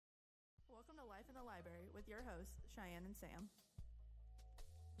the Library with your hosts, Cheyenne and Sam.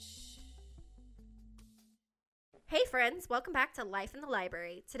 Hey friends, welcome back to Life in the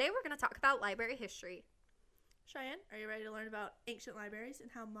Library. Today we're going to talk about library history. Cheyenne, are you ready to learn about ancient libraries and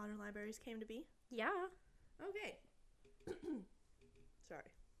how modern libraries came to be? Yeah. Okay.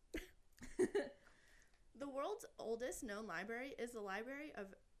 Sorry. The world's oldest known library is the Library of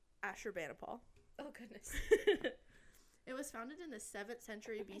Ashurbanipal. Oh, goodness. It was founded in the 7th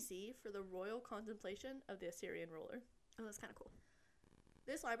century BC for the royal contemplation of the Assyrian ruler. Oh, that's kind of cool.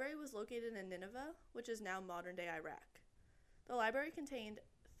 This library was located in Nineveh, which is now modern-day Iraq. The library contained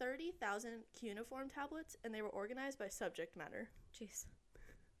 30,000 cuneiform tablets, and they were organized by subject matter. Jeez.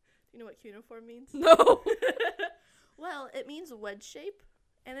 Do you know what cuneiform means? No. Well, it means wedge shape,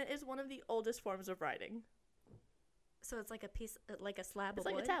 and it is one of the oldest forms of writing. So it's like a piece, like a slab It's of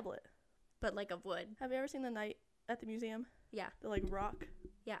like wood? a tablet. But like of wood. Have you ever seen the night at the museum? Yeah. The, like, rock?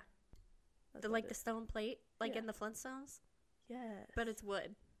 Yeah. That's The what like it the is. stone plate, like Yeah. in the Flintstones? Yes. But it's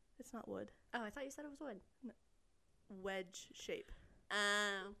wood. It's not wood. Oh, I thought you said it was wood. Wedge shape.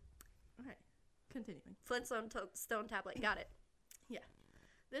 Okay. Continuing. Flintstone stone tablet. Got it.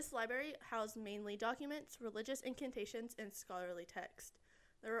 This library housed mainly documents, religious incantations, and scholarly text.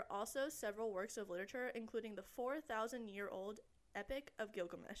 There were also several works of literature, including the 4,000-year-old Epic of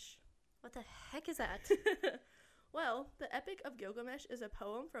Gilgamesh. What the heck is that? Well, the Epic of Gilgamesh is a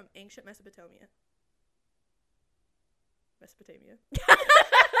poem from ancient Mesopotamia.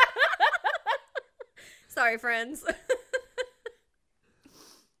 Sorry, friends.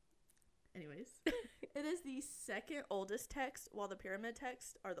 Anyways, it is the second oldest text, while the pyramid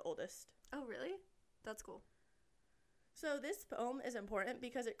texts are the oldest. Oh, really? That's cool. So this poem is important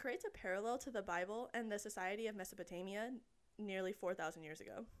because it creates a parallel to the Bible and the society of Mesopotamia nearly 4,000 years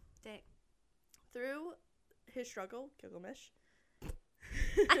ago. Dang. Through his struggle, Gilgamesh,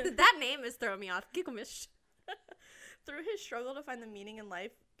 That name is throwing me off. Gilgamesh. through his struggle to find the meaning in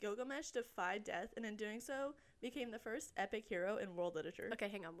life, Gilgamesh defied death, and in doing so, became the first epic hero in world literature. Okay,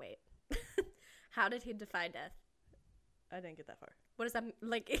 hang on, wait. How did he defy death? I didn't get that far. What does that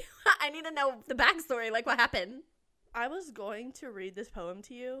like? I need to know the backstory. Like, what happened? I was going to read this poem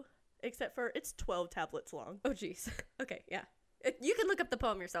to you, except for it's 12 tablets long. Oh, jeez. Okay, yeah. You can look up the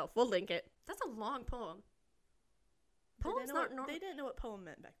poem yourself. We'll link it. That's a long poem. Poems not They didn't know what poem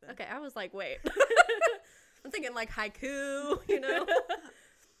meant back then. Okay, I was like, wait. I'm thinking like haiku, you know?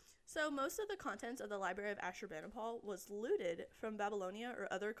 So most of the contents of the Library of Ashurbanipal was looted from Babylonia or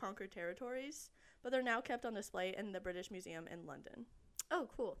other conquered territories, but they're now kept on display in the British Museum in London. Oh,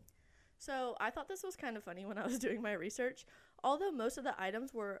 cool. So I thought this was kind of funny when I was doing my research. Although most of the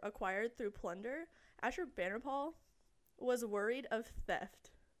items were acquired through plunder, Ashurbanipal was worried of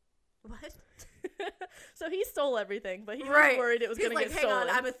theft. What? So he stole everything, but he was Right. worried it was He's going to like, get hang stolen.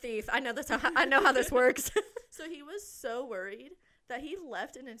 on, I'm a thief. I know I know how this works. So he was so worried that he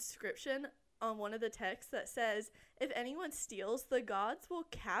left an inscription on one of the texts that says, if anyone steals, the gods will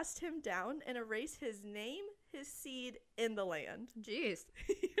cast him down and erase his name, his seed, in the land. Jeez.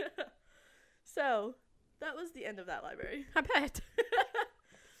 So that was the end of that library. I bet.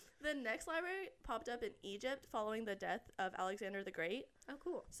 The next library popped up in Egypt following the death of Alexander the Great. Oh,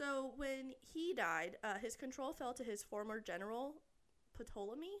 cool. So when he died, his control fell to his former general,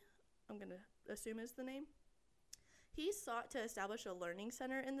 Ptolemy, I'm going to assume is the name. He sought to establish a learning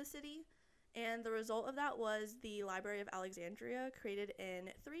center in the city, and the result of that was the Library of Alexandria, created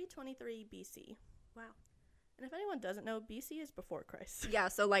in 323 BC. Wow. And if anyone doesn't know, BC is before Christ. Yeah,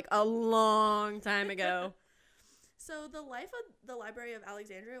 so like a long time ago. So the life of the Library of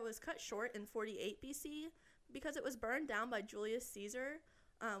Alexandria was cut short in 48 BC because it was burned down by Julius Caesar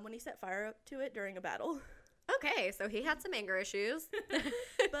when he set fire to it during a battle. Okay, so he had some anger issues.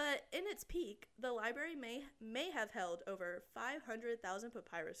 But in its peak, the library may have held over 500,000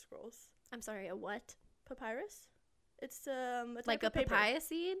 papyrus scrolls. I'm sorry, a what? Papyrus? It's a type Like of a paper. papaya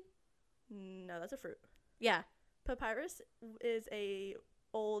seed? No, that's a fruit. Yeah. Papyrus is a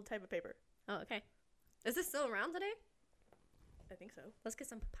old type of paper. Oh, okay. Is this still around today? I think so. Let's get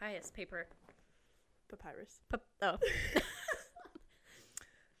some papayas paper. Papyrus. Oh.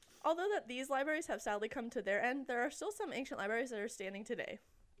 Although that these libraries have sadly come to their end, there are still some ancient libraries that are standing today.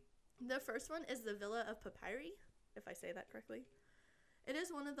 The first one is the Villa of Papyri, if I say that correctly. It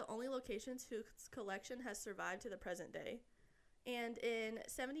is one of the only locations whose collection has survived to the present day. And in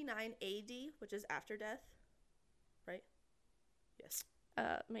 79 AD, which is after death, right? Yes.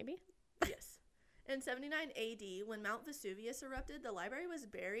 Maybe? Yes. In 79 AD, when Mount Vesuvius erupted, the library was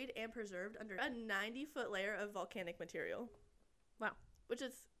buried and preserved under a 90-foot layer of volcanic material. Wow. Which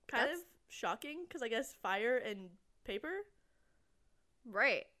is kind of shocking, because I guess fire and paper.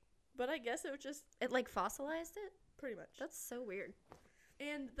 Right. But I guess it was just It, like, fossilized it? pretty much. That's so weird.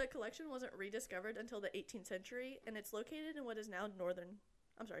 And the collection wasn't rediscovered until the 18th century, and it's located in what is now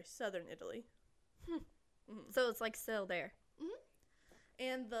southern Italy. So it's, like, still there.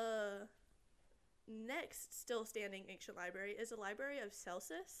 And the next still standing ancient library is the Library of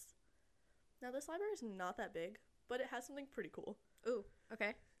Celsus. Now, this library is not that big, but it has something pretty cool. Ooh,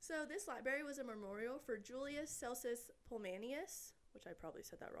 okay. So, this library was a memorial for Julius Celsus Pulmanius, which I probably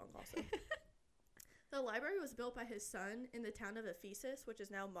said that wrong also. The library was built by his son in the town of Ephesus, which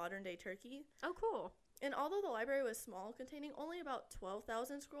is now modern-day Turkey. Oh, cool. And although the library was small, containing only about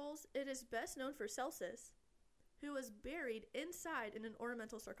 12,000 scrolls, it is best known for Celsus, who was buried inside in an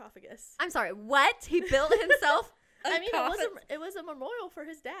ornamental sarcophagus. I'm sorry, what? He built himself I mean, it was a memorial for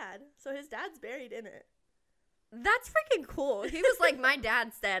his dad, so his dad's buried in it. That's freaking cool. He was like, my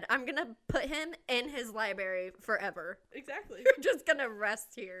dad's dead. I'm going to put him in his library forever. Exactly. You're just going to rest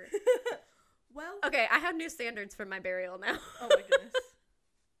here. Well. Okay, I have new standards for my burial now. Oh my goodness.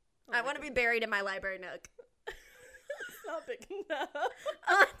 I want to be buried in my library nook. It's not big enough.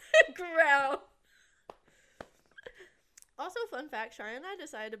 On the ground. Also, fun fact, Shia and I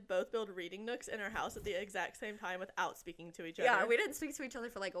decided to both build reading nooks in our house at the exact same time without speaking to each other. Yeah, we didn't speak to each other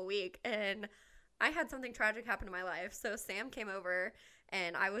for like a week, and I had something tragic happen in my life. So Sam came over,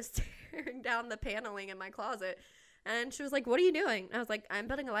 and I was tearing down the paneling in my closet, and she was like, what are you doing? And I was like, I'm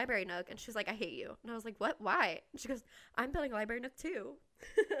building a library nook. And she was like, I hate you. And I was like, what? Why? And she goes, I'm building a library nook too.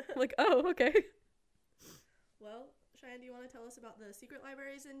 I'm like, oh, okay. Well, Cheyenne, do you want to tell us about the secret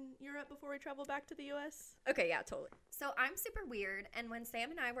libraries in Europe before we travel back to the U.S.? Okay, yeah, totally. So I'm super weird, and when Sam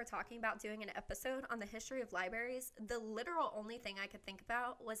and I were talking about doing an episode on the history of libraries, the literal only thing I could think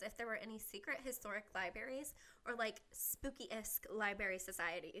about was if there were any secret historic libraries or like spooky-esque library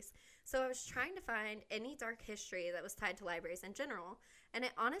societies. So I was trying to find any dark history that was tied to libraries in general, and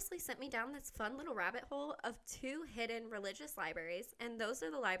it honestly sent me down this fun little rabbit hole of 2 hidden religious libraries, and those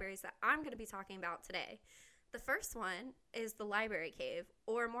are the libraries that I'm going to be talking about today. The first one is the Library Cave,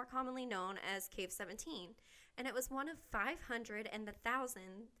 or more commonly known as Cave 17, and it was one of 500 and the 1,000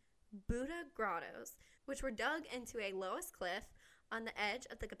 Buddha grottos, which were dug into a lowest cliff on the edge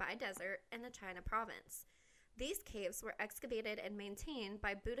of the Gobi Desert in the China province. These caves were excavated and maintained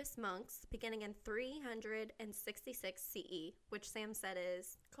by Buddhist monks beginning in 366 CE, which Sam said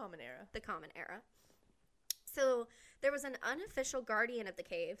is Common Era. The Common Era. So there was an unofficial guardian of the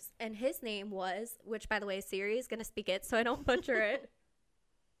caves, and his name was, which by the way, Siri is going to speak it so I don't butcher it.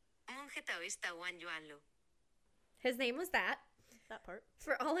 His name was that. That part.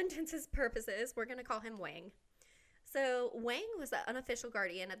 For all intents and purposes, we're going to call him Wang. So Wang was the unofficial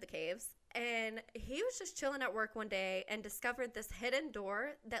guardian of the caves, and he was just chilling at work one day and discovered this hidden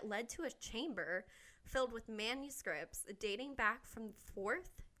door that led to a chamber filled with manuscripts dating back from the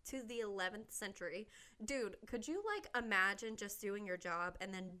 4th to the 11th century. Dude, could you like imagine just doing your job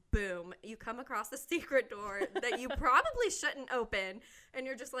and then boom, you come across a secret door that you probably shouldn't open, and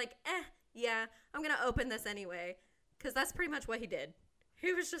you're just like, yeah, I'm gonna open this anyway, because that's pretty much what he did.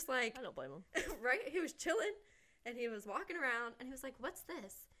 He was just like, I don't blame him. Right? He was chilling and he was walking around and he was like, what's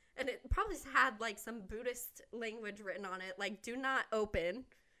this? And it probably had like some Buddhist language written on it, like, do not open.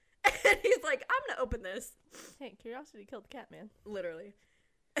 And he's like, I'm gonna open this. Hey, curiosity killed the cat, man. Literally.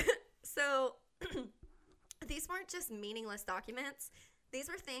 So these weren't just meaningless documents. These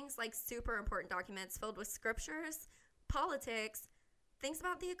were things like super important documents filled with scriptures, politics, things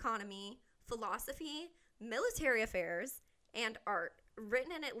about the economy, philosophy, military affairs, and art,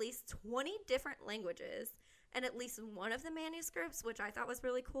 written in at least 20 different languages. And at least one of the manuscripts, which I thought was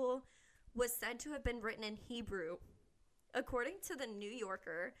really cool, was said to have been written in Hebrew. According to the New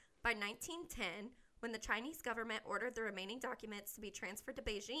Yorker, by 1910, when the Chinese government ordered the remaining documents to be transferred to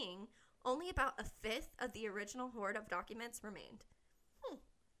Beijing, only about a fifth of the original hoard of documents remained.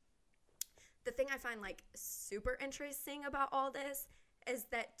 The thing I find like super interesting about all this is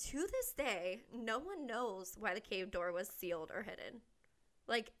that to this day, no one knows why the cave door was sealed or hidden.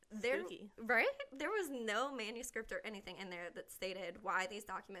 Like, Spooky. Right? There was no manuscript or anything in there that stated why these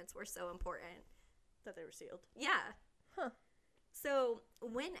documents were so important. That they were sealed. Yeah. Huh. So,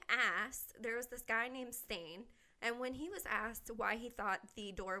 when asked, there was this guy named Stain, and when he was asked why he thought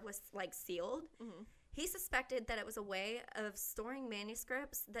the door was, like, sealed, he suspected that it was a way of storing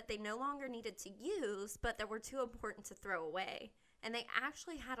manuscripts that they no longer needed to use, but that were too important to throw away. And they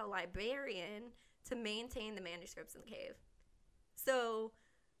actually had a librarian to maintain the manuscripts in the cave. So,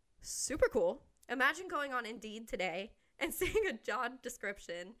 super cool. Imagine going on Indeed today and seeing a job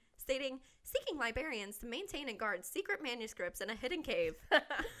description stating, seeking librarians to maintain and guard secret manuscripts in a hidden cave.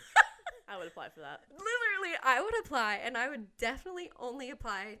 I would apply for that. Literally, I would apply, and I would definitely only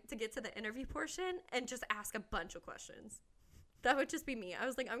apply to get to the interview portion and just ask a bunch of questions. That would just be me. I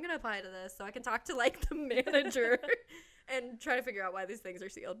was like, I'm going to apply to this so I can talk to, like, the manager and try to figure out why these things are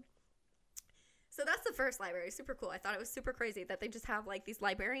sealed. So that's the first library. Super cool. I thought it was super crazy that they just have, like, these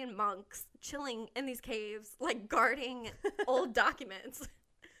librarian monks chilling in these caves, like, guarding old documents.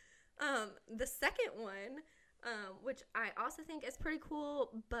 The second one, which I also think is pretty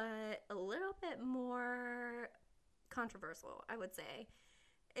cool, but a little bit more controversial, I would say,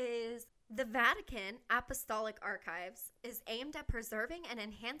 is the Vatican Apostolic Archives is aimed at preserving and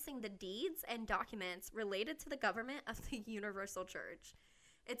enhancing the deeds and documents related to the government of the Universal Church.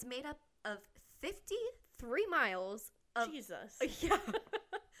 It's made up of 53 miles of... Jesus. Yeah.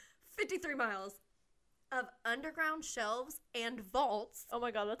 53 miles of underground shelves and vaults. Oh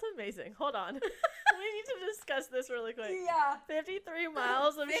my god, that's amazing. Hold on. We need to discuss this really quick. Yeah. 53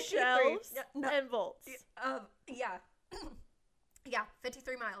 miles of 53. shelves Yeah, no. and vaults. Yeah. Yeah,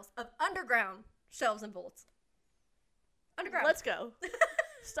 53 miles of underground shelves and vaults. Underground. Let's go.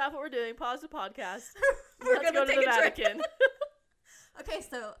 Stop what we're doing. Pause the podcast. We're Let's go to the Vatican.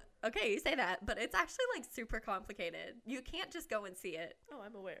 Okay, you say that, but it's actually, like, super complicated. You can't just go and see it. Oh,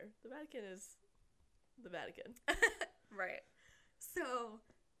 I'm aware. The Vatican is the Vatican. Right. So,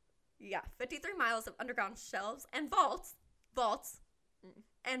 yeah, 53 miles of underground shelves and vaults.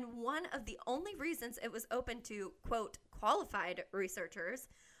 And one of the only reasons it was open to, quote, qualified researchers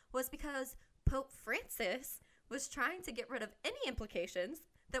was because Pope Francis was trying to get rid of any implications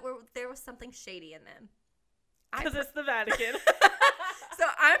that there was something shady in them. Because it's the Vatican. So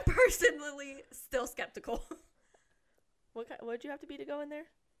I'm personally still skeptical. What would you have to be to go in there?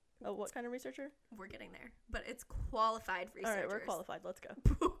 Oh, what kind of researcher? We're getting there. But it's qualified researchers. All right, we're qualified. Let's go.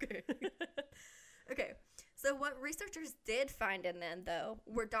 Okay. Okay. So what researchers did find in them, though,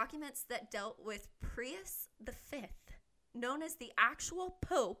 were documents that dealt with Pius V, known as the actual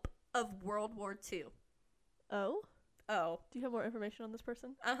Pope of World War II. Oh? Oh. Do you have more information on this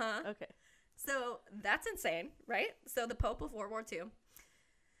person? Uh-huh. Okay. So that's insane, right? So the Pope of World War II.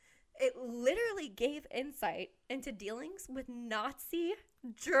 It literally gave insight into dealings with Nazi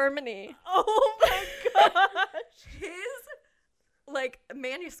Germany. Oh my gosh. His, like,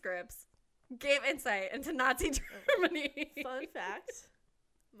 manuscripts gave insight into Nazi Germany. Fun fact.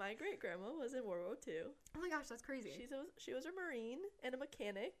 My great-grandma was in World War II. Oh my gosh, that's crazy. She was a Marine and a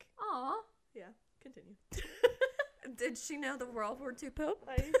mechanic. Aw. Yeah, continue. Did she know the World War II Pope?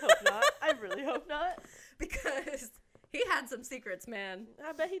 I hope not. I really hope not. Because he had some secrets, man.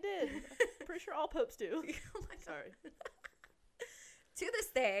 I bet he did. Pretty sure all popes do. Oh my God. Sorry. To this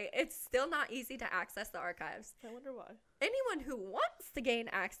day, it's still not easy to access the archives. I wonder why. Anyone who wants to gain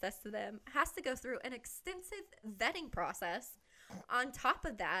access to them has to go through an extensive vetting process. On top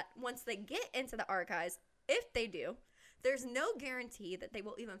of that, once they get into the archives, if they do, there's no guarantee that they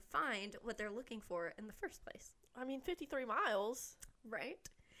will even find what they're looking for in the first place. I mean, 53 miles. Right?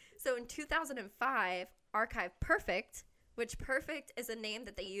 So in 2005, Archive Perfect, which Perfect is a name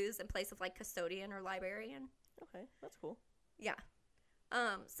that they use in place of, like, custodian or librarian. Okay, that's cool. Yeah.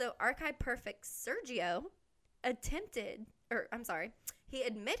 So Archive Perfect Sergio he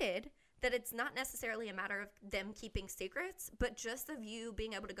admitted that it's not necessarily a matter of them keeping secrets, but just of you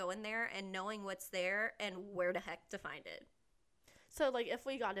being able to go in there and knowing what's there and where the heck to find it. So, like, if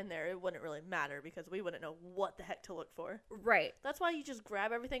we got in there, it wouldn't really matter because we wouldn't know what the heck to look for. Right. That's why you just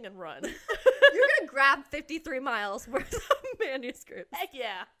grab everything and run. You're going to grab 53 miles worth of manuscripts. Heck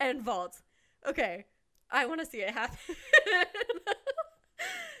yeah. And vaults. Okay. I want to see it happen.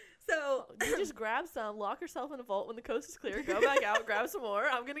 So you just grab some, lock yourself in a vault when the coast is clear, go back out, grab some more.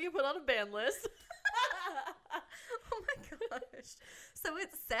 I'm going to get put on a ban list. Oh my gosh. So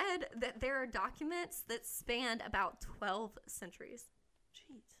it said that there are documents that span about 12 centuries.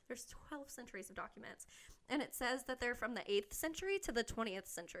 Jeez. There's 12 centuries of documents. And it says that they're from the 8th century to the 20th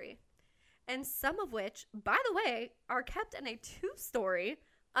century. And some of which, by the way, are kept in a 2-story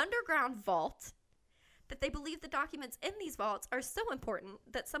underground vault that they believe the documents in these vaults are so important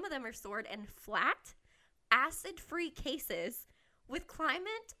that some of them are stored in flat, acid-free cases with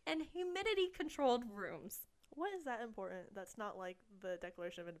climate and humidity-controlled rooms. What is that important? That's not like the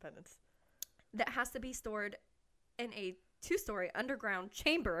Declaration of Independence. That has to be stored in a 2-story underground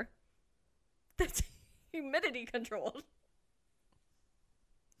chamber that's humidity-controlled.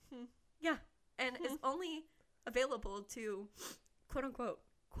 Yeah, and is only available to, quote-unquote,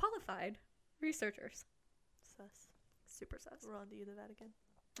 qualified researchers. Sus. Super sus. We're on to you, the Vatican.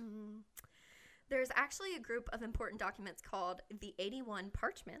 There's actually a group of important documents called the 81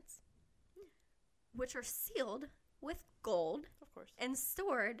 Parchments, which are sealed with gold Of course. and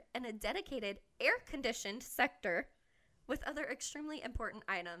stored in a dedicated air-conditioned sector with other extremely important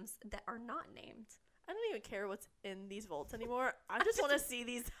items that are not named. I don't even care what's in these vaults anymore. I just want to see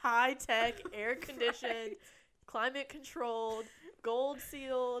these high-tech, air-conditioned, Right. climate-controlled,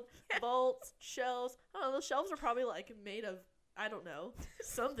 gold-sealed vaults, shelves. I don't know, those shelves are probably, like, made of, I don't know,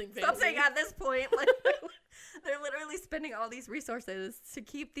 something fancy. Something at this point, like, they're literally spending all these resources to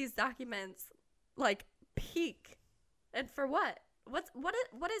keep these documents, like, peak. And for what?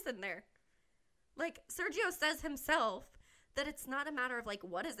 What is in there? Like, Sergio says himself that it's not a matter of, like,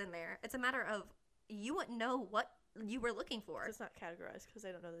 what is in there. It's a matter of you wouldn't know what you were looking for. It's not categorized because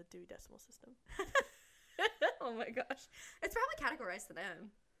they don't know the Dewey Decimal System. Oh my gosh. It's probably categorized to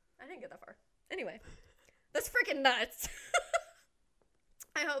them. I didn't get that far. Anyway, that's freaking nuts.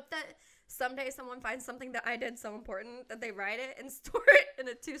 I hope that someday someone finds something that I did so important that they write it and store it in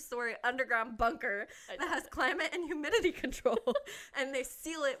a 2-story underground bunker that has climate and humidity control, and they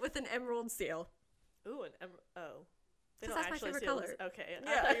seal it with an emerald seal. Ooh, an emerald. Oh. They 'Cause don't that's my actually favorite seal color. this. Okay.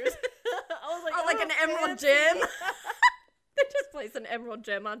 Yeah. I thought you were I was like, Oh, like an emerald fancy. gem. They just place an emerald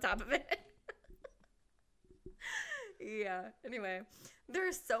gem on top of it. Yeah. Anyway, there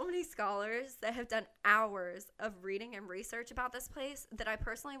are so many scholars that have done hours of reading and research about this place that I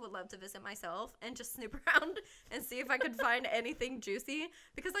personally would love to visit myself and just snoop around and see if I could find anything juicy,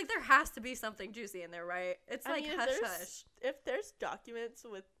 because like there has to be something juicy in there, right? It's I like mean, hush if hush. there's- If there's documents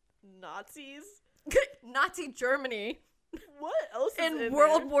with Nazis, Nazi Germany what else is in in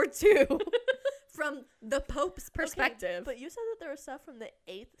World there? War II from the Pope's Okay, perspective. but you said that there was stuff from the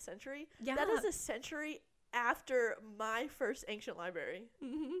 8th century. Yeah. That is a century after my first ancient library.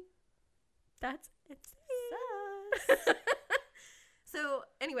 Mm-hmm. That's Sus. insane. So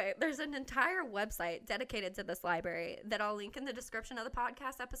anyway, there's an entire website dedicated to this library that I'll link in the description of the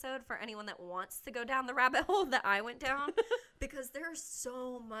podcast episode for anyone that wants to go down the rabbit hole that I went down, because there's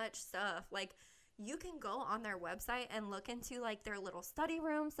so much stuff. Like, you can go on their website and look into like their little study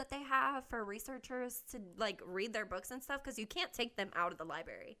rooms that they have for researchers to like read their books and stuff, because you can't take them out of the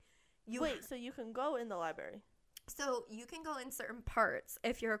library. Wait, so you can go in the library? So you can go in certain parts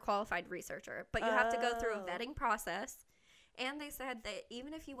if you're a qualified researcher, but you have to go through a Oh. vetting process. And they said that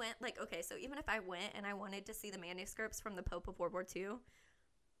even if you went, like, okay, so even if I went and I wanted to see the manuscripts from the Pope of World War II,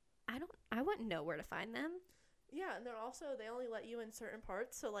 I wouldn't know where to find them. Yeah, and they're also, they only let you in certain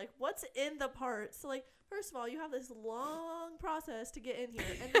parts. So, like, what's in the parts? So, like, first of all, you have this long process to get in here,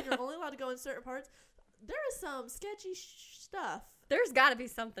 and then you're only allowed to go in certain parts. There is some sketchy stuff There's got to be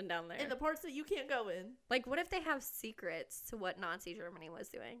something down there. in the parts that you can't go in. Like, what if they have secrets to what Nazi Germany was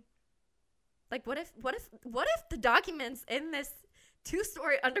doing? Like, what if the documents in this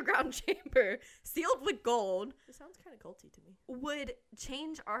 2-story underground chamber sealed with gold It sounds kind of culty to me. would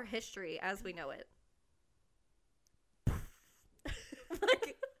change our history as we know it?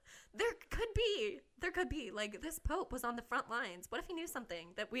 Like, there could be, like, this Pope was on the front lines. What if he knew something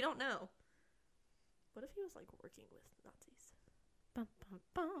that we don't know? What if he was, like, working with Nazis? Bum, bum,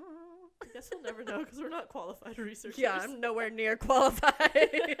 bum. I guess we'll never know because we're not qualified researchers. Yeah, I'm nowhere near qualified.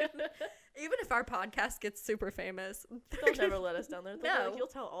 Even if our podcast gets super famous, They'll never let us down there. They'll be No. like, you'll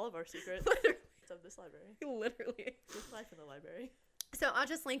tell all of our secrets Literally. of this library. Literally. With life in the library. So I'll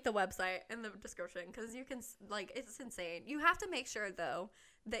just link the website in the description, because you can, like, it's insane. You have to make sure, though,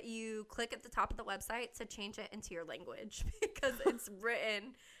 that you click at the top of the website to change it into your language, because it's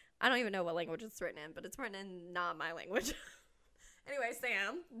written, I don't even know what language it's written in, but it's written in not my language. Anyway,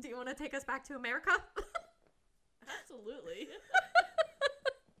 Sam, do you want to take us back to America? Absolutely.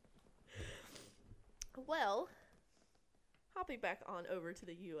 Well, hopping back on over to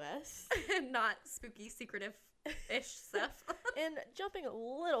the U.S. And not spooky, secretive-ish stuff. and jumping a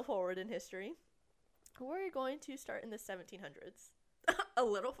little forward in history, we're going to start in the 1700s. A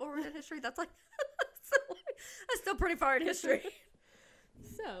little forward in history? That's like, that's still pretty far in history.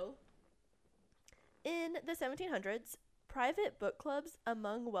 So, in the 1700s, private book clubs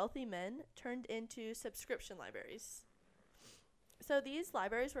among wealthy men turned into subscription libraries. So these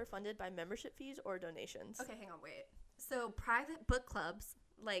libraries were funded by membership fees or donations. Okay, hang on, wait. So private book clubs,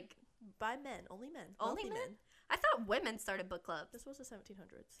 like, By men, only men. only wealthy men? I thought women started book clubs. This was the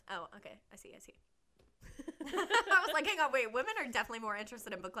 1700s. Oh, okay. I see. I was like, hang on, wait. Women are definitely more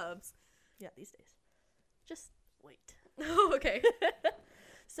interested in book clubs. Yeah, these days. Just wait. Oh, okay.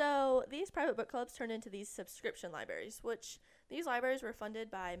 So these private book clubs turned into these subscription libraries, which these libraries were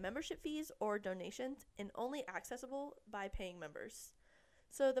funded by membership fees or donations and only accessible by paying members.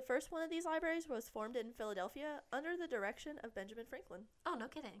 So the first one of these libraries was formed in Philadelphia under the direction of Benjamin Franklin. Oh, no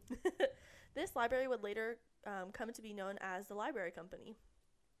kidding. This library would later come to be known as the Library Company.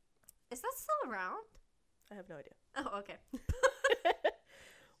 Is that still around? I have no idea. Oh, okay.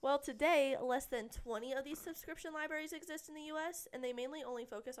 Well, today, less than 20 of these subscription libraries exist in the U.S., and they mainly only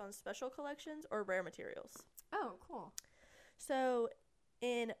focus on special collections or rare materials. Oh, cool. So,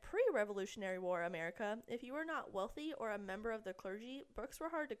 in pre-Revolutionary War America, if you were not wealthy or a member of the clergy, books were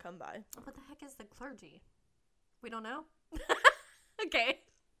hard to come by. What the heck is the clergy? We don't know? Okay.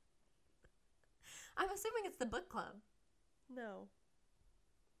 I'm assuming it's the book club. No.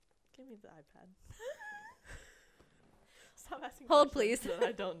 Give me the iPad. Stop asking Hold, questions please. that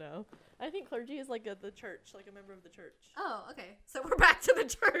I don't know. I think clergy is like the church, like a member of the church. Oh, okay. So we're back to the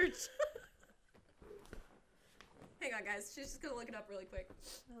church. Hang on, guys. She's just going to look it up really quick.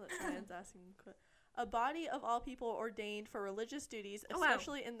 Oh, that Ryan's asking. A body of all people ordained for religious duties, Oh, wow.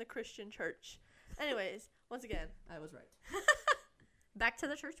 especially in the Christian church. Anyways, once again, I was right. Back to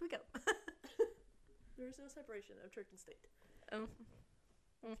the church we go. There is no separation of church and state. Oh.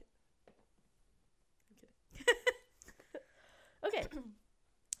 I'm kidding. Okay.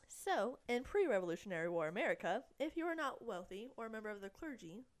 So, in pre-Revolutionary War America, if you were not wealthy or a member of the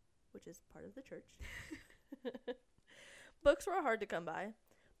clergy, which is part of the church, books were hard to come by.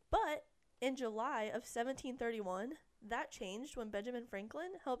 But in July of 1731, that changed when Benjamin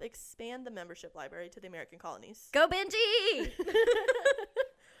Franklin helped expand the membership library to the American colonies. Go Benji!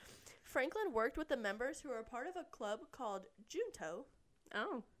 Franklin worked with the members who were a part of a club called Junto,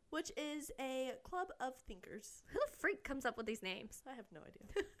 Oh. which is a club of thinkers. Who the freak comes up with these names? I have no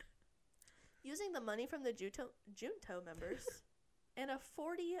idea. Using the money from the Junto members and a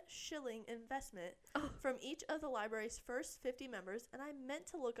 40-shilling investment from each of the library's first 50 members, and I meant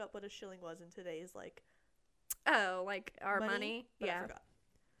to look up what a shilling was in today's, like... Oh, like our money? But Yeah. I forgot.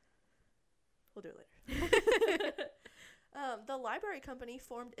 We'll do it later. The library company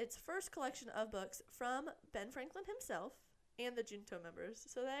formed its first collection of books from Ben Franklin himself and the Junto members.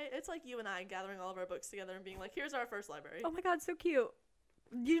 So it's like you and I gathering all of our books together and being like, here's our first library. Oh my god, so cute.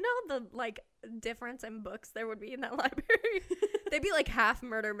 You know the, like, difference in books there would be in that library? They'd be, like, half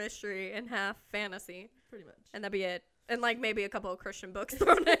murder mystery and half fantasy. Pretty much. And that'd be it. And, like, maybe a couple of Christian books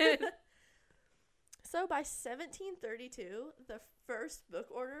thrown in. So by 1732, the first book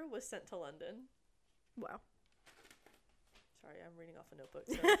order was sent to London. Wow. Sorry, I'm reading off a notebook,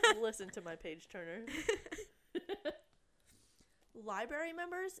 so listen to my page turner. Library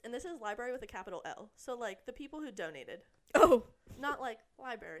members, and this is library with a capital L, so like the people who donated. Oh. Not like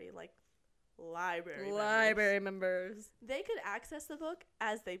library, like library Library members. They could access the book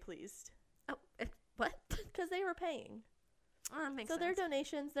as they pleased. Oh, what? Because they were paying. Oh, that makes So sense. their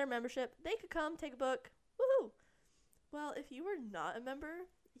donations, their membership, they could come, take a book. Woohoo! Well, if you were not a member,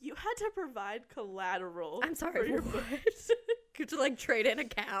 you had to provide collateral. I'm sorry, for your what? books. Could you, like, trade in a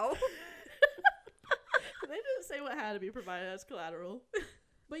cow? They didn't say what had to be provided as collateral.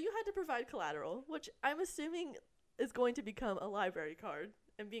 But you had to provide collateral, which I'm assuming is going to become a library card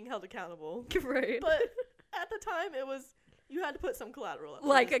and being held accountable. Right. But at the time, it was, you had to put some collateral up.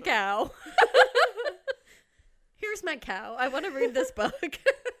 Like a cow. Here's my cow. I want to read this book.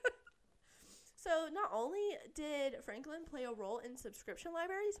 So not only did Franklin play a role in subscription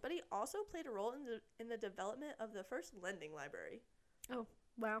libraries, but he also played a role in the development of the first lending library. Oh,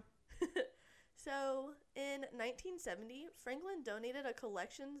 wow. So in 1970, Franklin donated a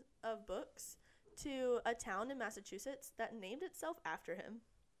collection of books to a town in Massachusetts that named itself after him.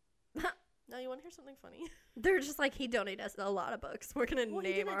 Now, you want to hear something funny? They're just like, he donated us a lot of books. We're going to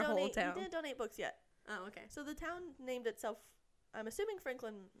name our whole town. He didn't donate books yet. Oh, okay. So the town named itself, I'm assuming,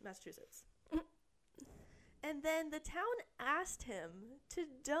 Franklin, Massachusetts. And then the town asked him to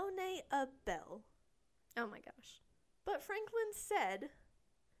donate a bell. Oh my gosh. But Franklin said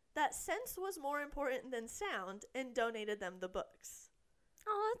that sense was more important than sound and donated them the books.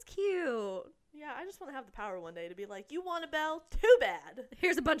 Oh, that's cute. Yeah, I just want to have the power one day to be like, you want a bell? Too bad.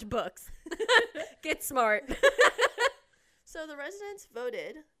 Here's a bunch of books. Get smart. So the residents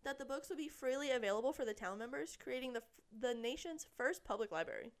voted that the books would be freely available for the town members, creating the nation's first public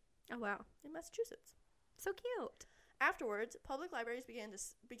library. Oh, wow. In Massachusetts. So cute. Afterwards, public libraries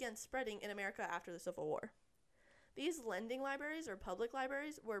began spreading in America after the Civil War. These lending libraries, or public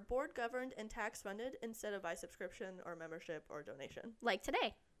libraries, were board governed and tax funded instead of by subscription or membership or donation. Like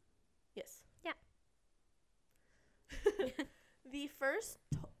today. Yes. Yeah. The first...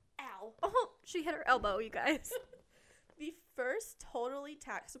 Ow. Oh, she hit her elbow, you guys. The first totally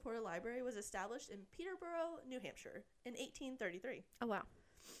tax-supported library was established in Peterborough, New Hampshire in 1833. Oh, wow.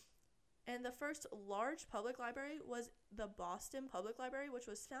 And the first large public library was the Boston Public Library, which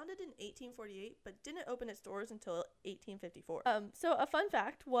was founded in 1848 but didn't open its doors until 1854. So a fun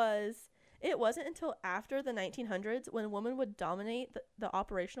fact was it wasn't until after the 1900s when women would dominate the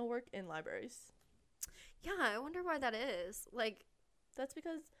operational work in libraries. Yeah, I wonder why that is. Like, That's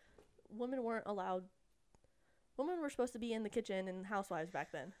because women weren't allowed. Women were supposed to be in the kitchen and housewives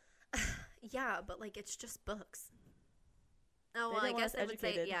back then. yeah, but like it's just books. Oh, They well, I didn't want guess us I would say,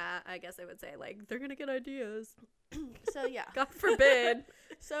 educated. yeah, I guess I would say like they're gonna get ideas. So yeah. God forbid.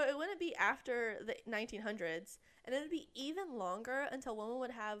 So it wouldn't be after the 1900s, and it would be even longer until women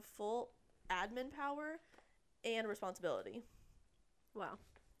would have full admin power and responsibility. Wow,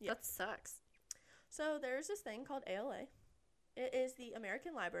 Yeah. that sucks. So there's this thing called ALA. It is the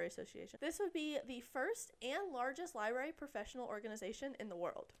American Library Association. This would be the first and largest library professional organization in the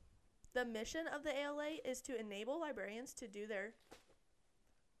world. The mission of the ALA is to enable librarians to do their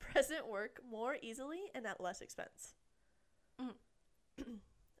present work more easily and at less expense.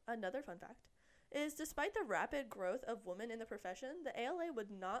 Another fun fact is despite the rapid growth of women in the profession, the ALA would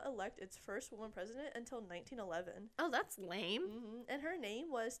not elect its first woman president until 1911. Oh, that's lame. And her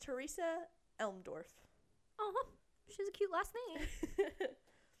name was Teresa Elmdorf. Oh, she's a cute last name.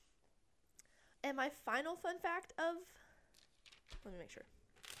 And my final fun fact of, let me make sure.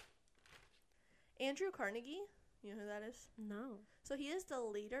 Andrew Carnegie, you know who that is? No. So he is the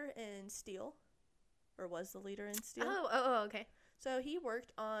leader in steel, or was the leader in steel. Oh, okay. So he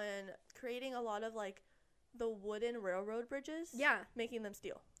worked on creating a lot of like the wooden railroad bridges. Yeah. Making them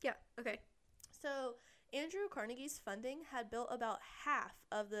steel. Yeah. Okay. So Andrew Carnegie's funding had built about half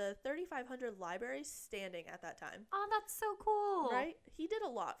of the 3,500 libraries standing at that time. Oh, that's so cool. Right? He did a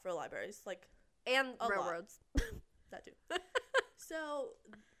lot for libraries, like And A lot. railroads. that too. So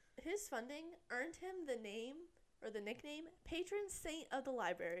his funding earned him the name or the nickname patron saint of the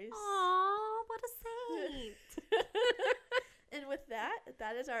libraries. Aw, what a saint. And with that,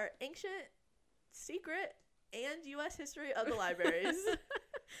 that is our ancient, secret, and U.S. history of the libraries.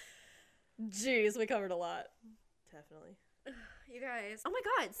 Jeez, we covered a lot. Definitely. You guys. Oh my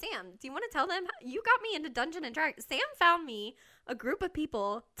god, Sam, do you want to tell them? You got me into Dungeon and Dragons. Sam found me a group of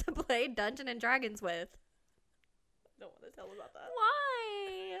people to play Dungeon and Dragons with. Don't want to tell about that.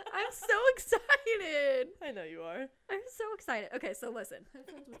 Why? I'm so excited. I know you are. I'm so excited. Okay, so listen. I'm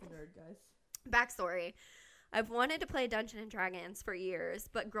friends with the nerd guys. Backstory. I've wanted to play Dungeon and Dragons for years,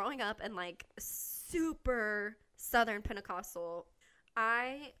 but growing up in like super Southern Pentecostal,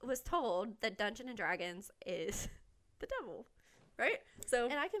 I was told that Dungeon and Dragons is the devil, right? So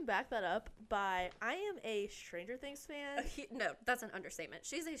And I can back that up by I am a Stranger Things fan. no, that's an understatement.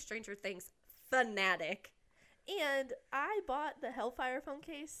 She's a Stranger Things fanatic. And I bought the Hellfire phone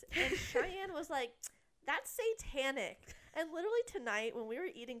case, and Cheyenne was like, that's satanic. And literally tonight, when we were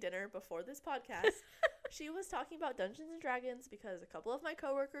eating dinner before this podcast, she was talking about Dungeons and Dragons because a couple of my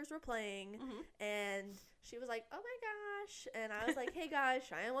coworkers were playing, and she was like, oh my gosh. And I was like, hey guys,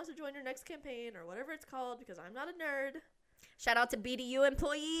 Cheyenne wants to join your next campaign or whatever it's called because I'm not a nerd. Shout out to BDU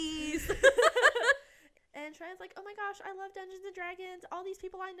employees. And Cheyenne's like, oh my gosh, I love Dungeons and Dragons. All these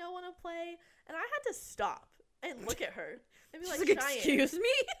people I know want to play. And I had to stop and look at her and be like, She's Cheyenne. excuse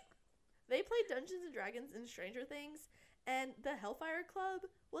me? They played Dungeons and Dragons in Stranger Things, and the Hellfire Club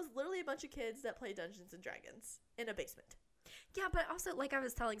was literally a bunch of kids that played Dungeons and Dragons in a basement. Yeah, but also, like I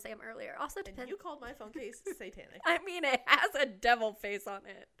was telling Sam earlier, also And depends. you called my phone case satanic. I mean, it has a devil face on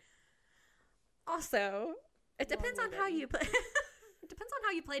it. Also, it depends on how you play. It depends on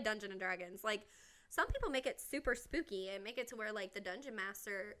how you play Dungeons and Dragons. Like, some people make it super spooky and make it to where like the dungeon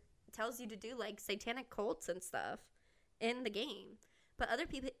master tells you to do like satanic cults and stuff in the game. But other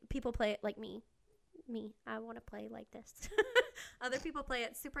people play it like me. I want to play like this. Other people play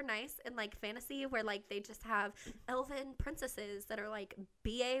it super nice and like fantasy where like they just have elven princesses that are like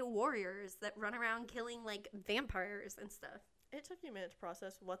BA warriors that run around killing like vampires and stuff. It took me a minute to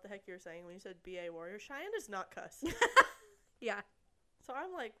process what the heck you were saying when you said BA warrior. Cheyenne does not cuss. Yeah. So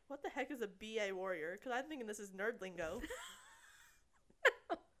I'm like, what the heck is a BA warrior? Because I'm thinking this is nerd lingo.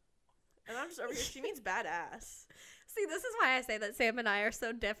 And I'm just over here, she means badass. See, this is why I say that Sam and I are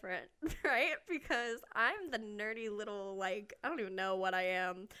so different, right? Because I'm the nerdy little, like, I don't even know what I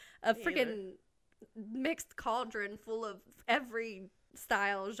am. A Me freaking mixed cauldron full of every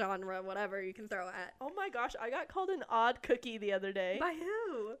style, genre, whatever you can throw at. Oh my gosh, I got called an odd cookie the other day. By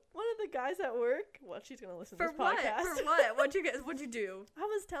who? One of the guys at work. Well, she's going to listen to For this what? podcast. For what? What'd you do? I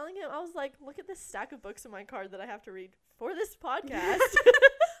was telling him, I was like, look at this stack of books in my card that I have to read for this podcast.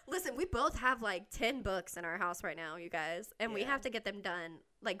 Listen, we both have like 10 books in our house right now, you guys, and we Yeah. have to get them done.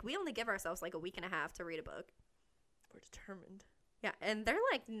 Like, we only give ourselves like a week and a half to read a book. We're determined. Yeah, and they're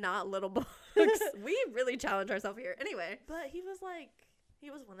like not little books. We really challenge ourselves here. Anyway. But he was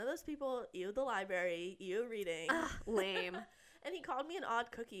one of those people, you the library, you reading. Lame. And he called me an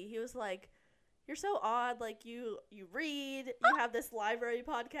odd cookie. He was like, you're so odd. Like, you read, you have this library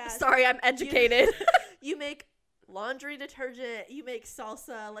podcast. Sorry, I'm educated. You make laundry detergent. You make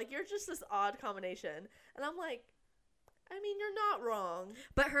salsa. Like, you're just this odd combination. And I'm like, I mean, you're not wrong.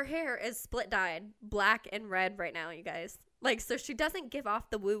 But her hair is split dyed, black and red right now, you guys. Like, so she doesn't give off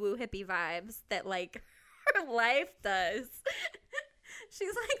the woo-woo hippie vibes that, like, her life does.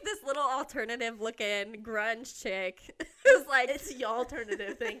 She's like this little alternative-looking grunge chick who's like... It's the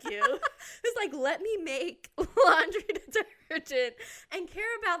alternative, thank you. Who's like, let me make laundry detergent and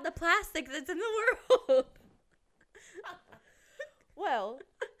care about the plastic that's in the world. Well,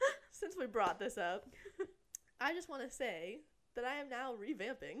 since we brought this up, I just want to say that I am now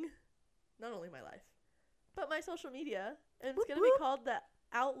revamping not only my life, but my social media. And it's going to be called the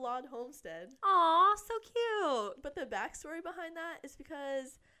Outlawed Homestead. Aw, so cute. But the backstory behind that is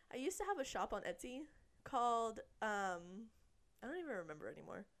because I used to have a shop on Etsy called, I don't even remember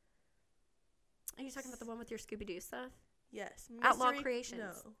anymore. Are you talking about the one with your Scooby-Doo stuff? Yes. Outlaw Creations.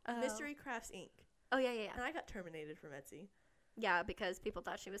 No. Oh. Mystery Crafts Inc. Oh, yeah. And I got terminated from Etsy. Yeah, because people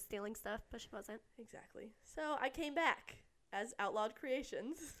thought she was stealing stuff, but she wasn't. Exactly. So I came back as Outlawed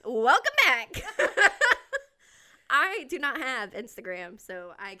Creations. Welcome back. I do not have Instagram,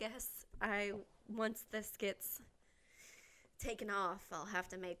 so I guess once this gets taken off, I'll have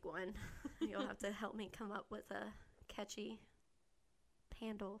to make one. You'll have to help me come up with a catchy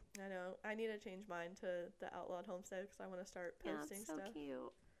handle. I know. I need to change mine to the Outlawed Homestead because I want to start posting it's so stuff.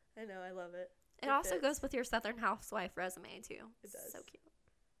 Cute. I know. I love it. It also goes with your Southern Housewife resume, too. It does. So cute.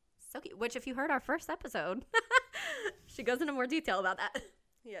 So cute. Which, if you heard our first episode, she goes into more detail about that.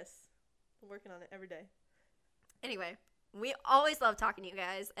 Yes. I'm working on it every day. Anyway, we always love talking to you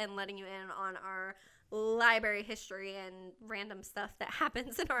guys and letting you in on our library history and random stuff that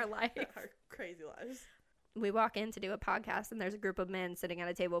happens in our life. Our crazy lives. We walk in to do a podcast, and there's a group of men sitting at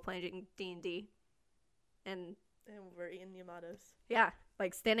a table playing D&D. And we're eating Yamatos. Yeah,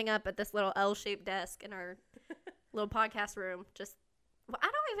 like standing up at this little L-shaped desk in our little podcast room. Just, well, I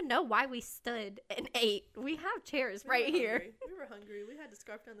don't even know why we stood and ate. We have chairs right here. We were hungry. We had to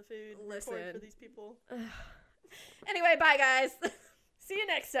scarf down the food. Listen. Record for these people. Anyway, bye, guys. See you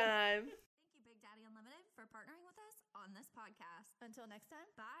next time. Thank you, Big Daddy Unlimited, for partnering with us on this podcast. Until next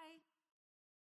time. Bye.